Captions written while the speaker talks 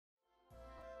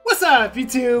What's up,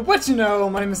 YouTube? What you know?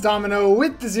 My name is Domino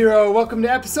with the Zero. Welcome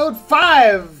to episode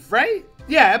 5, right?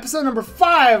 Yeah, episode number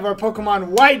 5 of our Pokemon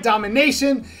White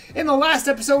Domination. In the last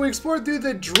episode, we explored through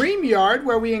the Dream Yard,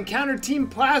 where we encountered Team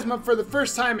Plasma for the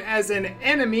first time as an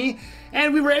enemy,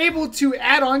 and we were able to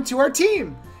add on to our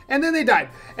team. And then they died.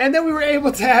 And then we were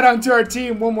able to add on to our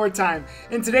team one more time.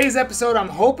 In today's episode, I'm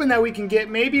hoping that we can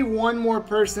get maybe one more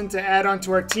person to add on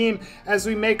to our team as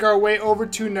we make our way over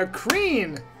to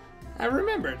Nakreen. I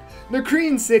remembered.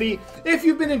 Nakreen City. If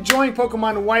you've been enjoying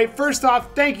Pokemon White, first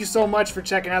off, thank you so much for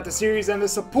checking out the series and the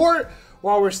support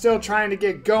while we're still trying to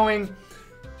get going.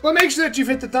 But make sure that you've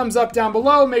hit the thumbs up down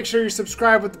below. Make sure you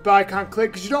subscribe with the bell icon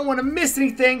click because you don't want to miss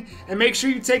anything. And make sure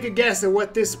you take a guess at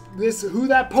what who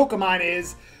that Pokemon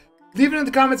is. Leave it in the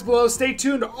comments below. Stay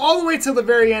tuned all the way till the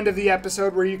very end of the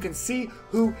episode where you can see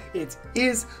who it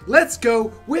is. Let's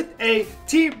go with a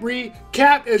team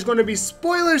recap. There's going to be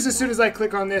spoilers as soon as I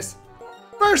click on this.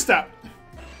 First up,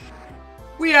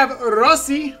 we have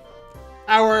Rossi,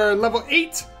 our level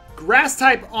 8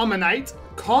 Grass-type Omanyte,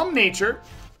 Calm Nature,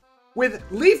 with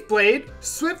Leaf Blade,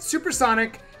 Swift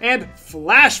Supersonic, and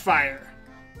Flash Fire.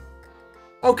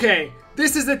 Okay,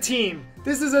 this is a team.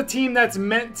 This is a team that's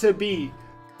meant to be.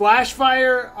 Flash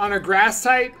Fire on a Grass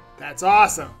type, that's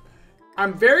awesome.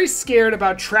 I'm very scared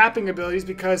about trapping abilities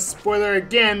because, spoiler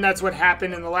again, that's what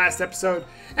happened in the last episode.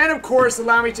 And of course,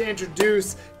 allow me to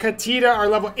introduce Katita, our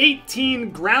level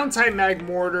 18 Ground-type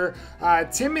Magmortar,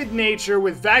 Timid Nature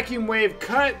with Vacuum Wave,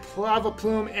 Cut, Lava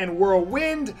Plume, and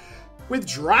Whirlwind with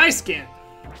Dry Skin.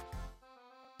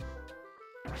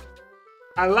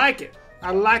 I like it.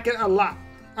 I like it a lot.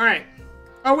 Alright.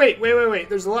 Oh, wait.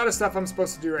 There's a lot of stuff I'm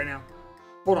supposed to do right now.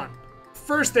 Hold on.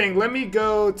 First thing, let me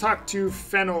go talk to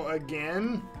Fennel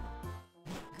again.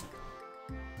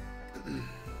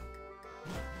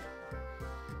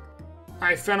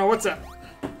 Alright, Fennel, what's up?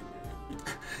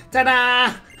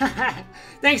 Ta-da!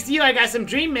 Thanks to you, I got some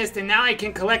Dream Mist, and now I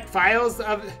can collect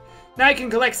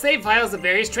save files of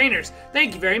various trainers.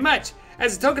 Thank you very much.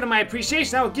 As a token of my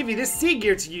appreciation, I will give you this Sea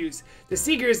Gear to use. The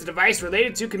Sea Gear is a device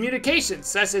related to communications,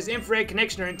 such as infrared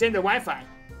connection or Nintendo Wi-Fi.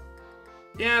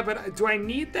 Yeah, but do I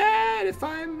need that if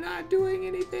I'm not doing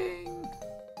anything?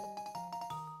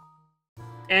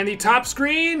 And the top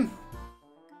screen?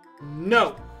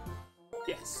 No.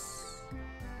 Yes.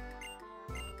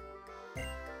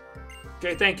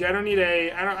 Okay, thank you. I don't need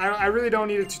I really don't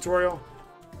need a tutorial.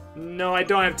 No, I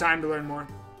don't have time to learn more.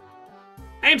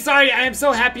 I am sorry. I am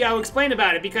so happy I'll explain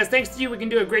about it because thanks to you we can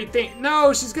do a great thing.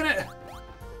 No, she's gonna...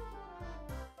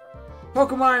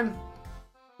 Pokemon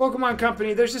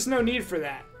Company, there's just no need for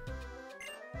that.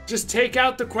 Just take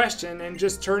out the question and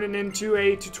just turn it into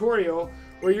a tutorial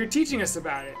where you're teaching us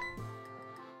about it.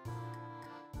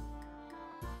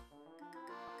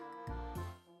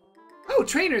 Oh,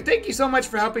 trainer, thank you so much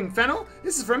for helping Fennel.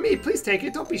 This is from me. Please take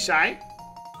it. Don't be shy.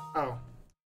 Oh.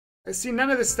 I see none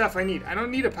of this stuff I need. I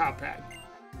don't need a Pal Pad.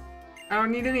 I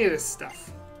don't need any of this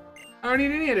stuff. I don't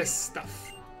need any of this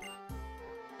stuff.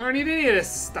 I don't need any of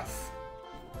this stuff.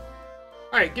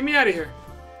 Alright, get me out of here.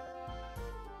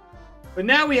 But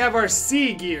now we have our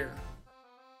Sea Gear.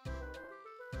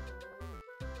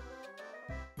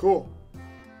 Cool.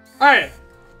 Alright.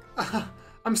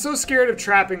 I'm so scared of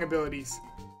trapping abilities.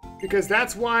 Because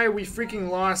that's why we freaking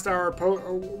lost our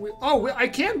I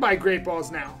can buy Great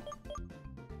Balls now.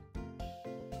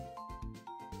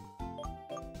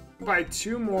 Buy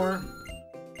 2 more.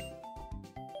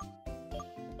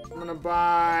 I'm gonna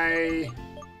buy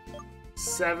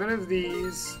 7 of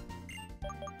these.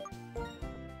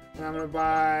 And I'm gonna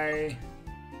buy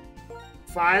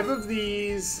 5 of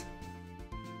these.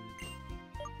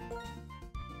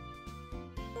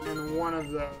 And 1 of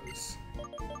those.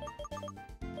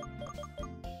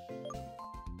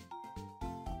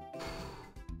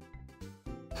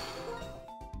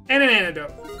 And an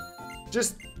antidote.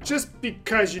 Just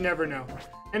because you never know.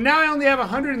 And now I only have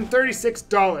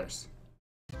 $136.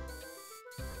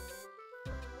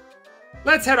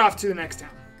 Let's head off to the next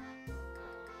town.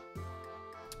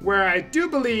 Where I do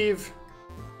believe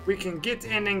we can get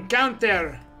an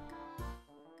encounter.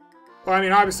 Well, I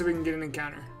mean, obviously we can get an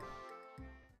encounter.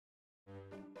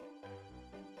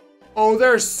 Oh,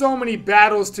 there are so many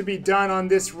battles to be done on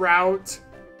this route.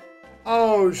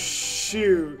 Oh,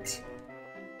 shoot.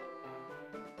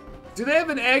 Do they have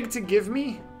an egg to give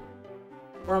me?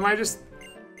 Or am I just...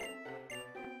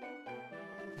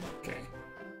 Okay.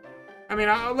 I mean,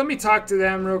 let me talk to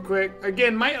them real quick.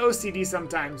 Again, my OCD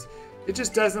sometimes, it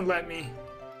just doesn't let me.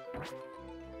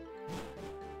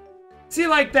 See,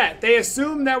 like that. They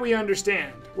assume that we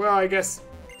understand. Well, I guess...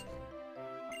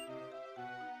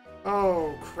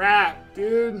 Oh, crap,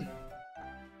 dude.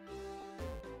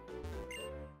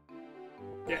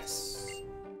 Yes.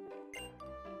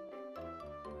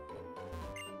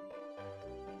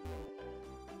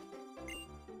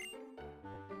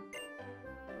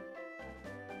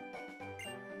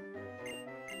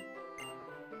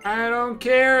 I don't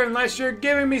care unless you're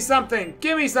giving me something.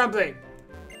 Give me something.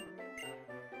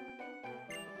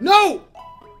 No!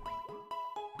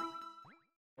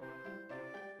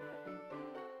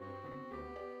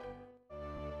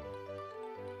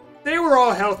 They were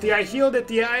all healthy. I healed at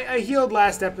the I healed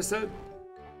last episode.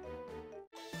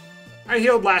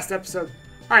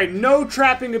 Alright, no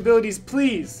trapping abilities,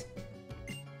 please.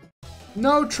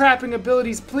 No trapping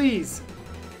abilities, please.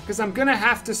 Because I'm gonna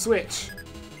have to switch.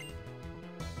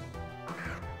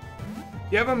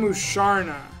 You have a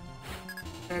Musharna.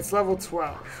 And it's level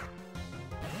 12.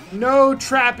 No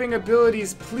trapping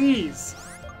abilities, please.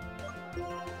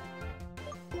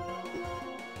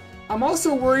 I'm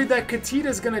also worried that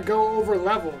Katita's gonna go over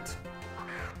leveled.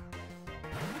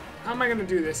 How am I gonna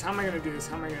do this? How am I gonna do this?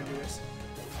 How am I gonna do this?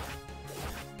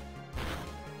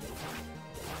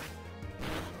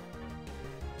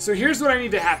 So here's what I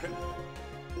need to happen.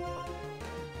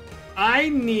 I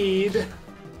need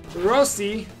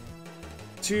Rossi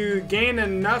to gain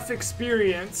enough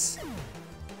experience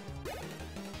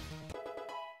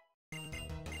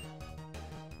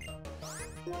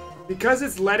because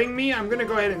it's letting me. I'm gonna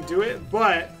go ahead and do it,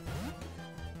 but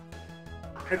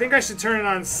I think I should turn it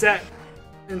on set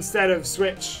instead of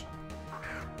switch.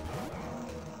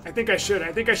 I think I should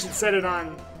set it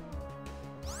on.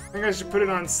 I think I should put it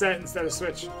on set instead of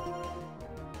switch.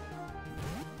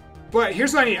 But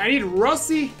here's what I need. I need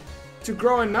Rossi to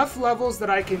grow enough levels that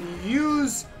I can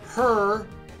use her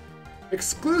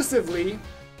exclusively.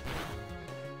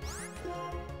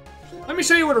 Let me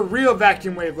show you what a real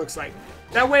vacuum wave looks like.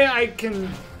 That way I can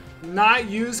not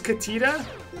use Katita.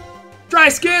 Dry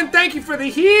skin, thank you for the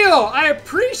heal. I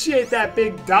appreciate that,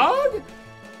 big dog.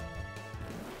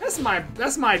 That's my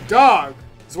dog.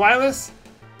 Zwilus,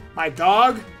 my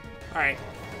dog. Alright.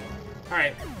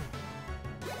 Alright.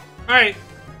 Alright.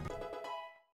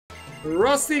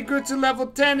 Rossi grew to level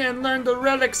 10 and learned the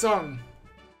relic song.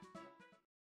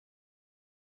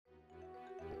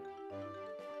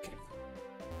 Okay.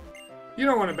 You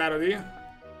don't want to battle, do you?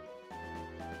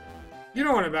 You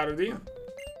don't want to battle, do you?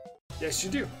 Yes,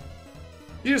 you do.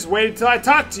 You just waited till I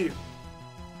talk to you.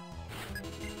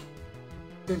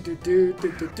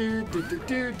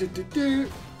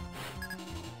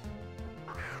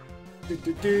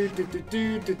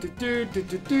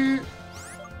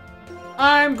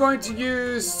 I'm going to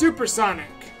use Supersonic.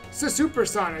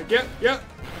 Supersonic. Yep.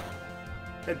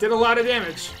 That did a lot of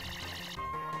damage.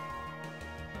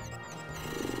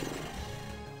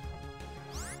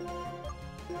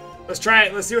 Let's try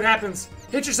it. Let's see what happens.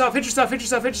 Hit yourself.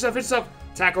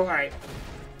 Tackle. Alright.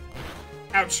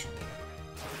 Ouch.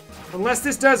 Unless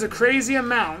this does a crazy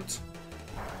amount.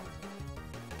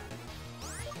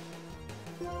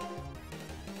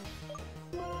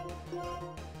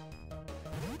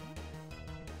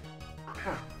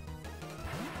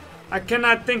 I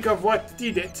cannot think of what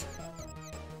did it.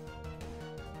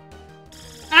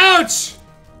 Ouch!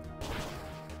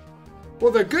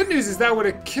 Well, the good news is that would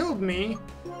have killed me.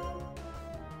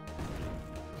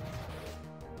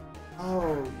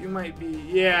 Oh, you might be...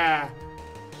 Yeah.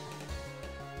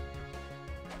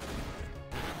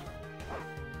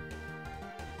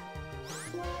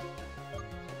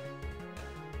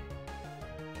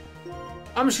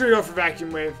 I'm sure you'll go for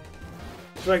Vacuum Wave.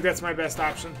 I feel like that's my best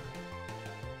option.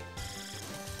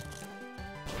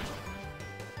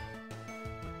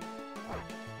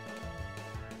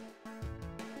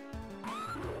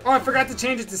 Oh, I forgot to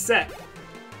change it to set.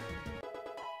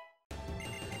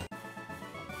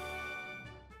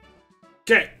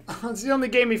 Okay, he only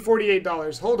gave me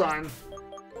 $48. Hold on.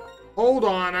 Hold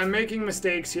on, I'm making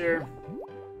mistakes here.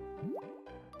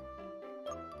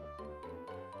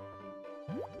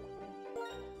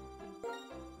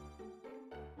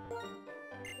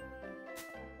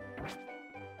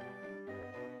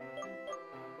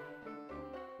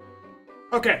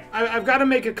 Okay, I've got to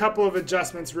make a couple of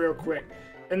adjustments real quick.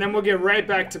 And then we'll get right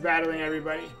back to battling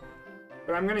everybody.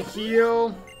 But I'm going to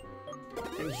heal.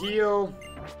 And heal.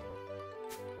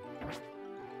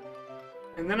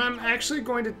 And then I'm actually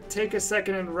going to take a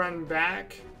second and run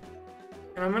back.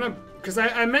 And I'm going to... Because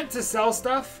I meant to sell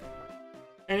stuff.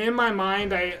 And in my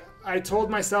mind, I told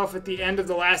myself at the end of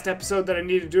the last episode that I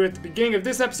needed to do it at the beginning of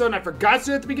this episode. And I forgot to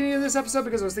do it at the beginning of this episode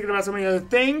because I was thinking about so many other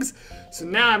things. So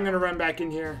now I'm going to run back in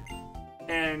here.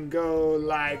 And go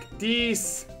like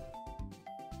this.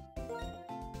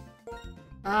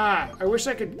 Ah, I wish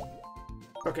I could...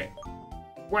 Okay.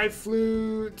 White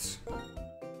Flute.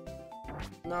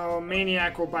 No,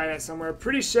 Maniac will buy that somewhere.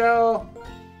 Pretty Shell.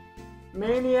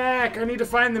 Maniac. I need to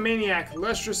find the Maniac.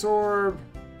 Lustrous Orb.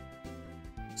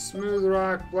 Smooth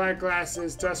Rock. Black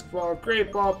Glasses. Dusk Ball.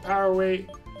 Great Ball. Power Weight.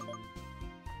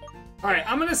 Alright,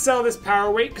 I'm going to sell this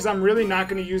Power Weight because I'm really not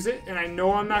going to use it. And I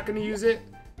know I'm not going to use it.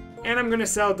 And I'm going to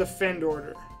sell Defend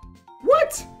Order.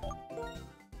 What?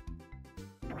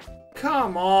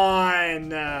 Come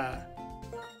on.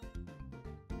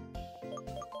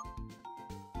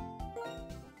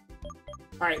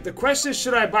 Alright, the question is,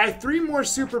 should I buy 3 more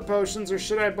super potions or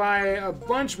should I buy a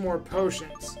bunch more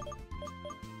potions?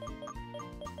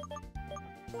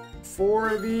 4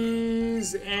 of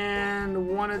these and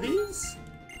 1 of these?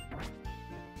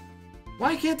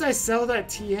 Why can't I sell that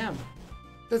TM?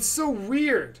 That's so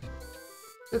weird.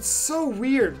 That's so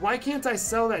weird. Why can't I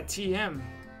sell that TM?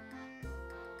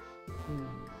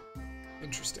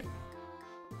 Interesting.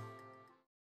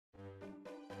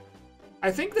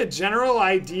 I think the general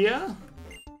idea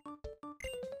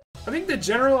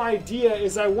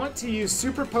is I want to use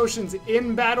super potions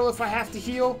in battle if I have to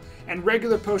heal, and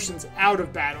regular potions out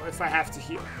of battle if I have to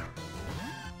heal.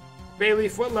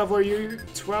 Bayleaf, what level are you?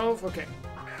 12? Okay.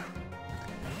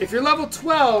 If you're level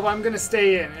 12, I'm gonna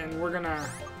stay in, and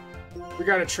we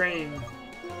gotta train.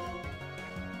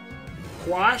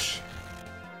 Quash?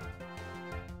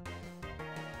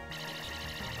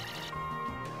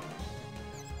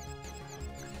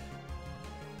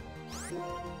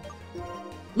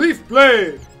 Leaf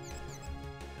Blade!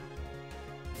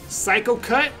 Psycho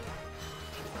Cut?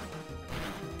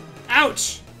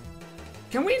 Ouch!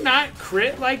 Can we not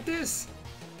crit like this?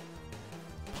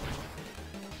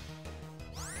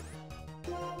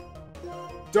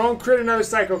 Don't crit another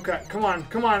Psycho Cut. Come on,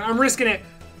 come on, I'm risking it.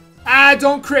 Ah,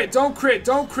 don't crit, don't crit,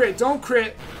 don't crit, don't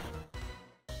crit.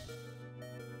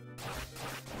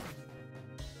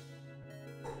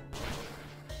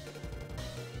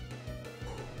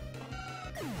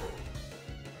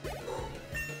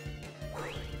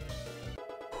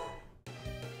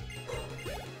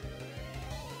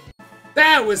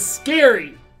 That was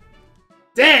scary.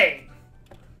 Dang.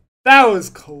 That was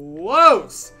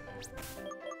close.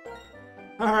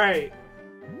 Alright.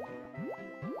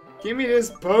 Give me this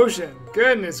potion.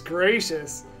 Goodness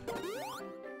gracious.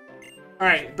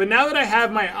 Alright, but now that I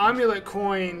have my amulet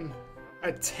coin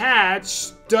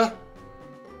attached...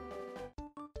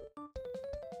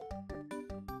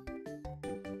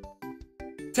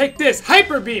 Take this!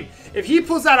 Hyper Beam! If he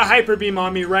pulls out a Hyper Beam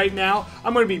on me right now,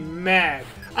 I'm gonna be mad.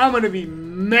 I'm gonna be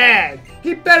mad.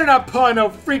 He better not pull out no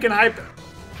freaking Hyper...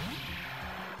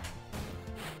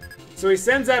 So he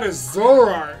sends out a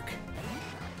Zoroark.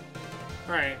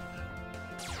 Alright.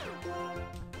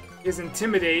 Is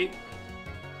Intimidate.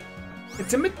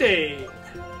 Intimidate.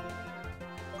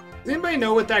 Does anybody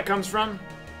know what that comes from?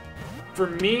 For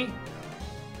me?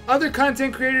 Other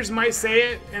content creators might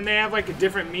say it, and they have like a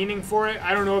different meaning for it.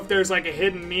 I don't know if there's like a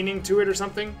hidden meaning to it or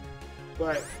something.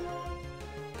 But...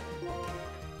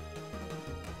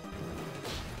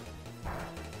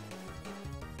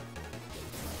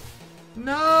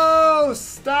 No!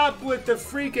 Stop with the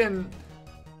freaking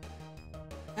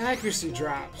accuracy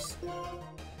drops.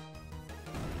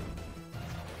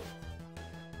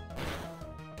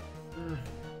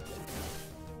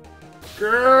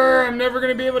 Grrr, I'm never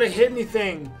gonna be able to hit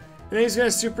anything. And then he's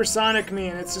gonna supersonic me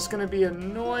and it's just gonna be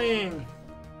annoying.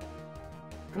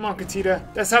 Come on,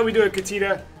 Katita. That's how we do it,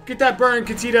 Katita. Get that burn,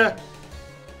 Katita.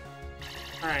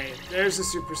 Alright, there's the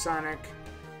supersonic.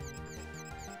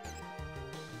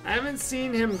 I haven't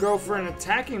seen him go for an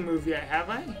attacking move yet,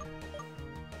 have I?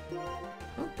 I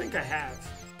don't think I have.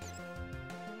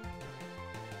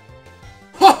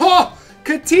 Ho ho!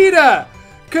 Katita!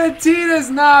 Katita's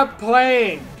not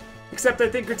playing! Except I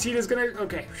think Katita's gonna...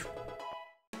 Okay.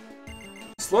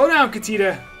 Slow down,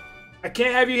 Katita. I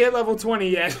can't have you hit level 20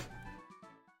 yet.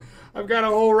 I've got a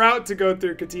whole route to go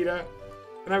through, Katita.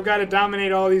 And I've got to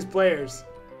dominate all these players.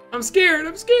 I'm scared!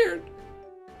 I'm scared!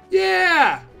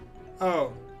 Yeah!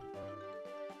 Oh.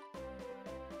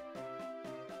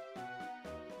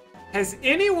 Has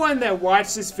anyone that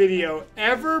watched this video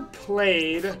ever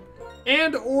played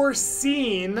and or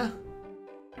seen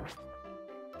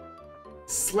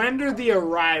Slender the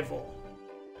Arrival?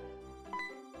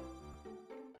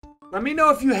 Let me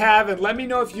know if you have, and let me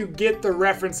know if you get the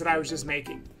reference that I was just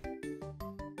making.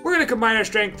 We're gonna combine our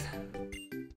strength.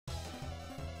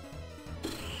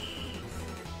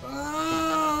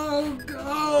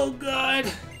 Oh God.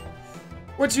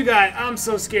 What you got? I'm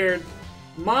so scared.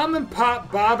 Mom and Pop,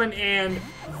 Bobbin, and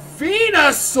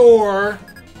Venusaur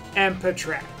and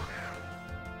Patrat.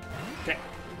 Okay.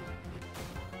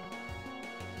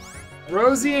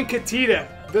 Rosie and Katita,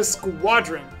 the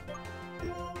squadron.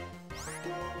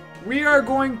 We are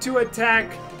going to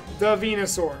attack the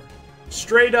Venusaur.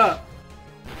 Straight up.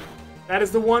 That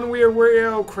is the one we are worried.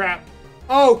 Oh, crap.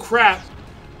 Oh, crap.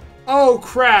 Oh,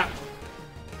 crap.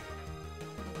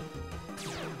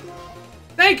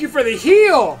 Thank you for the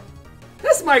heal.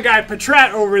 That's my guy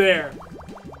Patrat over there.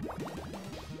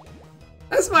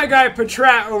 That's my guy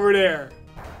Patrat over there.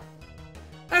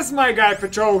 That's my guy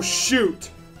Patrat. Oh, shoot.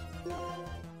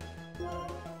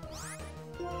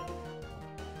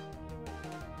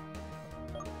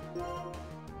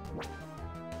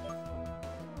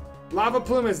 Lava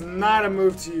Plume is not a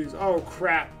move to use. Oh,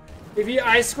 crap. If he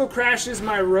Icicle crashes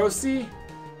my Rossi,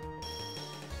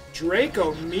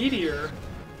 Draco Meteor,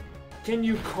 can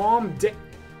you calm down?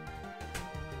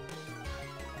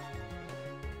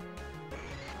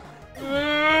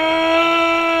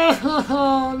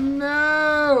 Oh,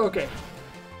 no. Okay.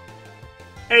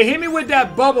 Hey, hit me with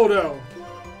that bubble, though.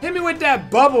 Hit me with that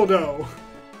bubble, though.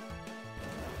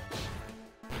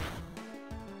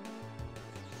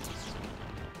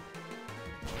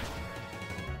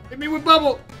 Hit me with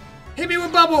bubble. Hit me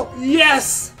with bubble.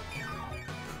 Yes.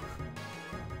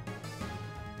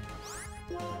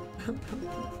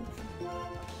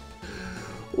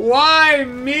 Why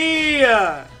me?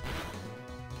 Alright,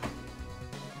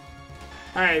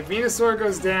 Venusaur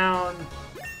goes down.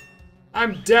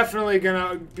 I'm definitely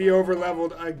gonna be over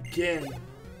leveled again.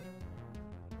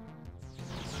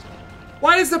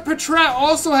 Why does the Patrat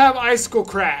also have Icicle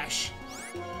Crash?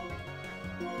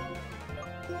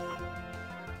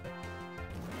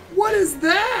 What is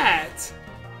that?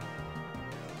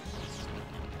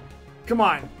 Come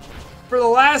on. For the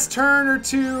last turn or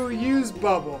two, use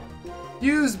Bubble.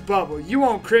 Use Bubble. You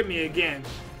won't crit me again.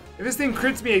 If this thing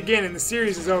crits me again and the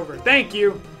series is over. Thank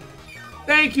you.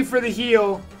 Thank you for the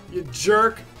heal, you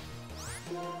jerk.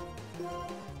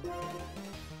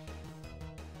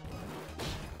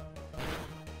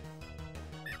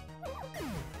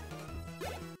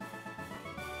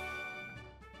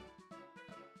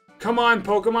 Come on,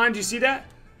 Pokemon. Do you see that?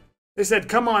 They said,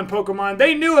 come on, Pokemon.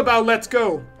 They knew about Let's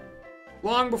Go.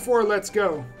 Long before Let's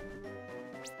Go.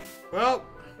 Well,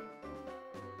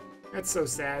 that's so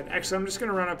sad. Actually, I'm just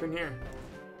going to run up in here.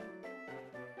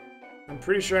 I'm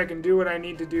pretty sure I can do what I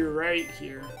need to do right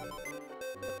here.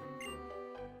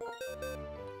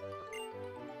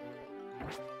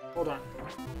 Hold on.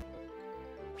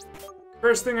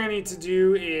 First thing I need to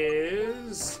do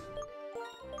is...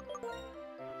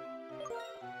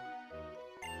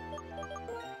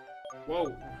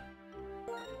 Whoa.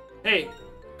 Hey,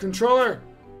 controller,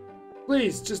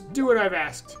 please just do what I've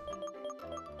asked.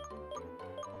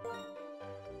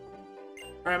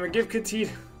 Alright, I'm gonna give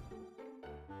Katita.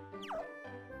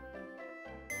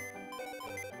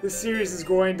 This series is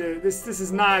going to, this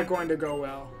is not going to go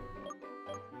well.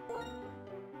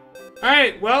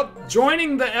 Alright, well,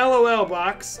 joining the LOL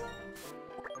box,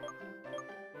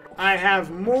 I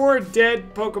have more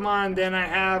dead Pokemon than I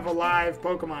have alive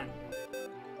Pokemon.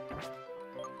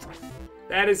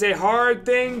 That is a hard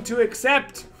thing to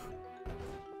accept.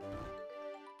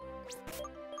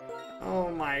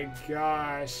 Oh my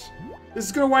gosh. This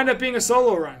is going to wind up being a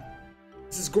solo run.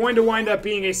 This is going to wind up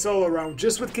being a solo run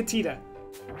just with Katita.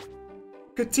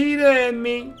 Katita and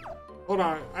me. Hold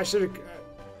on. I should have...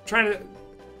 trying to...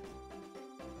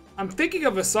 I'm thinking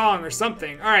of a song or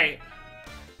something. Alright.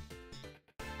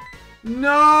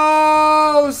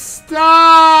 No!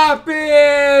 Stop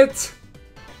it!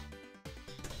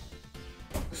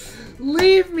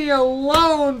 Leave me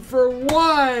alone for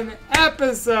one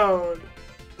episode!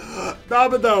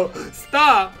 Domin0,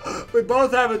 stop! We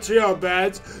both have a trio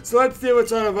badge, so let's see which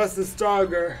one of us is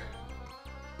stronger.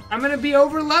 I'm gonna be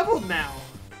over leveled now.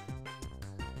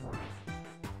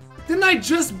 Didn't I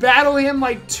just battle him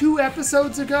like 2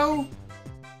 episodes ago?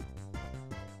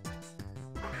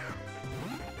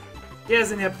 He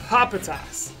has an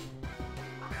Hippopotas.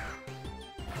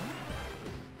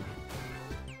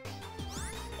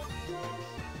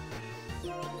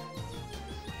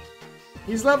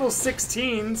 He's level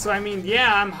 16, so I mean,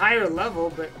 yeah, I'm higher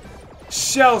level, but...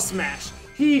 Shell Smash.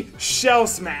 He Shell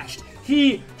Smashed.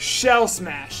 He Shell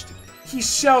Smashed. He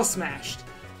Shell Smashed.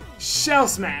 Shell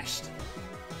Smashed.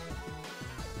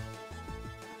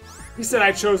 He said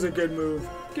I chose a good move.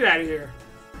 Get out of here.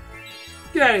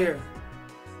 Get out of here.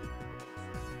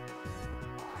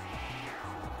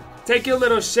 Take your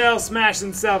little Shell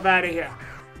Smashing self out of here.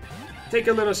 Take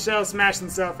your little Shell Smashing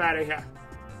self out of here.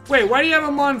 Wait, why do you have a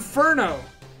Monferno?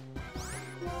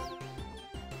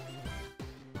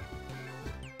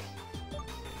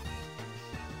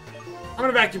 I'm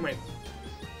gonna vacuum wave.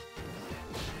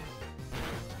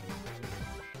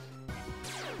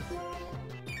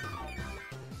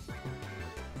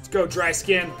 go, dry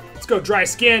skin. Let's go, dry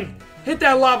skin. Hit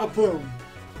that lava plume.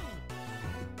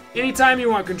 Anytime you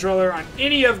want, controller, on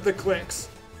any of the clicks.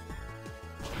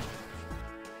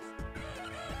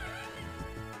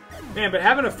 Man, but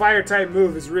having a fire type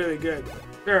move is really good.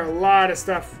 There are a lot of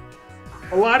stuff,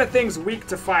 a lot of things weak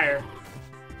to fire.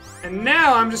 And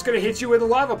now I'm just gonna hit you with a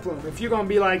lava plume. If you're gonna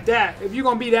be like that, if you're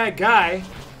gonna be that guy,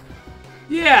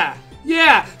 yeah,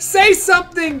 say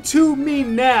something to me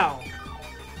now.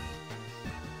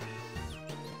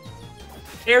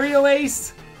 Aerial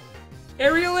Ace?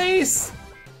 Aerial Ace?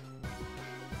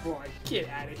 Boy, get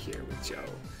out of here with Joe.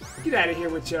 Get out of here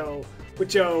with Joe. With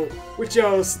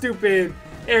Joe stupid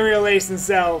Aerial Ace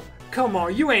himself. Come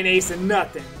on, you ain't acing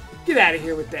nothing. Get out of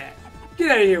here with that.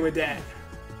 Get out of here with that.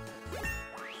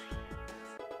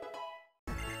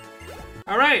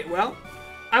 Alright, well,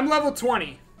 I'm level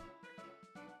 20.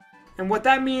 And what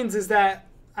that means is that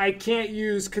I can't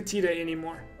use Katita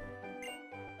anymore.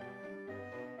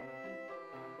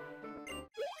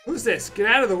 Who's this? Get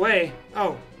out of the way.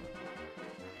 Oh.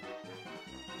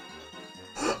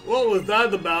 What was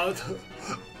that about?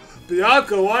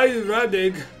 Bianca, why are you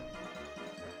running?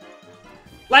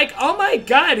 Like, oh my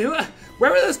god,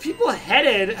 where were those people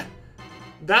headed?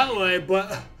 That way,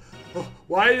 but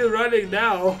why are you running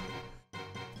now?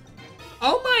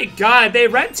 Oh my god, they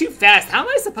run too fast. How am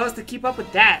I supposed to keep up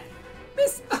with that?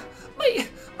 Miss, my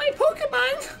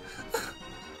Pokemon.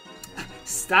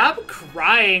 Stop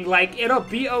crying, like, it'll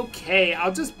be okay.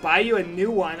 I'll just buy you a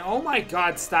new one. Oh my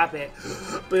god, stop it.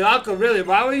 Bianca, really,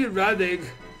 why were you running?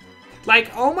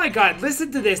 Like, oh my god,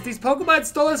 listen to this. These Pokemon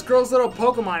stole this girl's little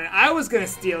Pokemon, and I was gonna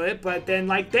steal it, but then,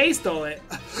 like, they stole it.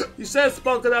 You should have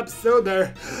spoken up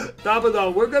sooner. Domino,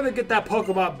 we're gonna get that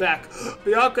Pokemon back.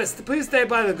 Bianca, please stay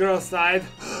by the girl's side.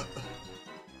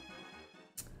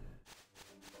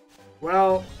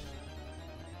 Well,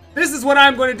 this is what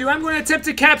I'm going to do. I'm going to attempt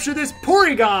to capture this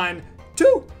Porygon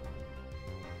 2.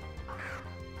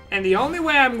 And the only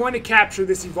way I'm going to capture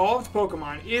this evolved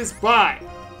Pokemon is by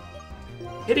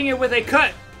hitting it with a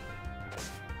cut.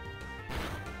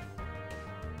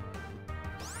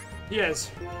 He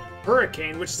has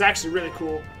Hurricane, which is actually really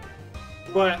cool.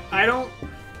 But I don't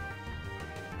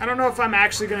know if I'm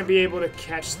actually going to be able to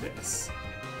catch this.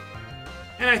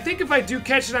 And I think if I do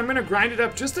catch it, I'm going to grind it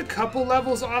up just a couple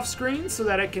levels off screen so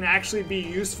that it can actually be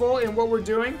useful in what we're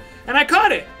doing. And I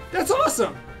caught it! That's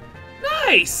awesome!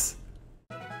 Nice!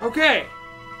 Okay.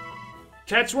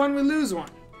 Catch one, we lose one.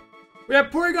 We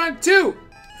have Porygon 2!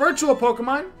 Virtual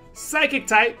Pokemon, Psychic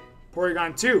type,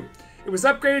 Porygon 2. It was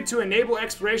upgraded to enable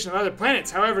exploration of other planets,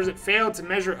 however, it failed to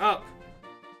measure up.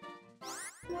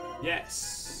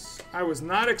 Yes. I was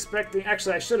not expecting,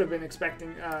 actually I should have been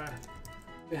expecting,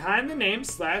 behind the name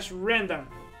 / random.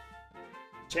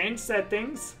 Change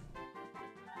settings.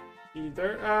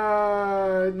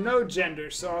 Either, no gender,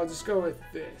 so I'll just go with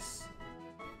this.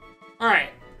 Alright,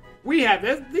 we have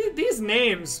this, these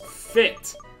names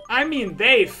fit. I mean,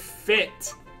 they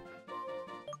fit.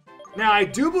 Now, I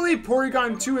do believe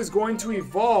Porygon 2 is going to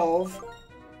evolve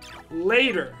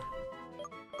later.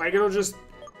 Like, it'll just,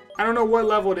 I don't know what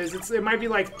level it is. It might be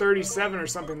like 37 or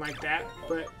something like that,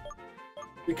 but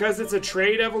because it's a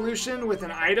trade evolution with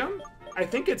an item, I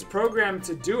think it's programmed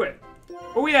to do it.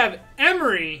 But we have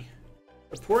Emery,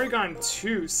 the Porygon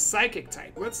 2 Psychic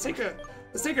type. Let's take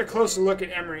a closer look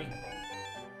at Emery.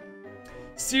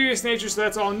 Serious nature, so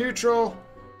that's all neutral.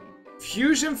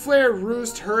 Fusion Flare,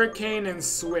 Roost, Hurricane, and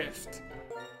Swift.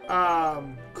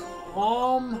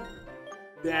 Calm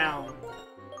down.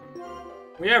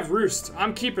 We have Roost.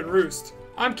 I'm keeping Roost.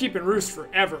 I'm keeping Roost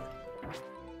forever.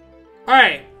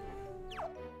 Alright.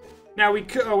 Now we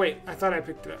could, oh wait, I thought I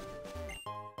picked it up.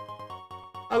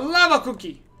 A lava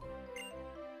cookie.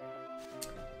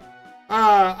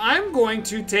 I'm going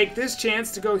to take this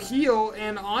chance to go heal,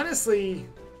 and honestly,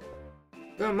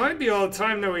 that might be all the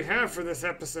time that we have for this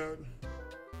episode.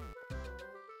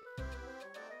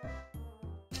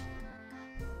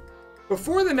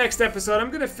 Before the next episode, I'm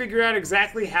going to figure out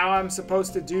exactly how I'm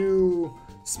supposed to do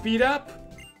speed up,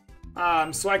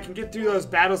 so I can get through those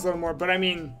battles a little more, but I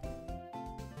mean,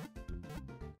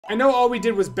 I know all we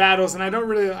did was battles, and I don't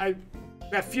really,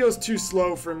 that feels too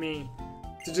slow for me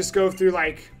to just go through,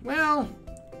 like, well,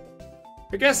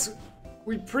 I guess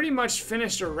we pretty much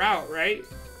finished a route, right?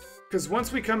 Because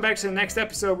once we come back to the next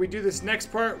episode, we do this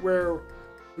next part where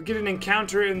we get an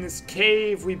encounter in this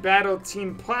cave, we battle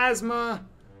Team Plasma,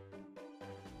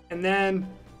 and then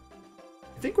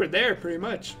I think we're there pretty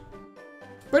much.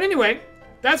 But anyway,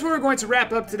 that's where we're going to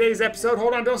wrap up today's episode.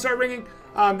 Hold on, don't start ringing.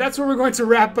 That's where we're going to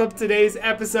wrap up today's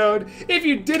episode. If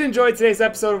you did enjoy today's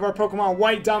episode of our Pokemon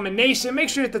White Domination, make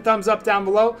sure you hit the thumbs up down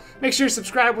below. Make sure you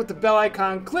subscribe with the bell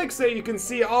icon click so you can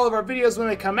see all of our videos when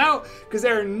they come out, because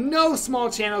there are no small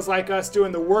channels like us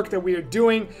doing the work that we are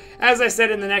doing. As I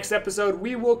said in the next episode,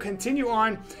 we will continue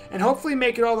on and hopefully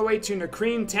make it all the way to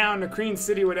Nakreen Town, Nakreen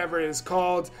City, whatever it is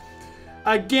called.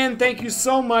 Again, thank you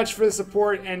so much for the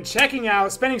support and checking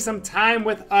out, spending some time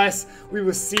with us. We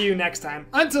will see you next time.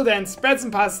 Until then, spread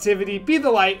some positivity, be the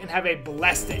light, and have a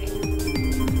blessed day.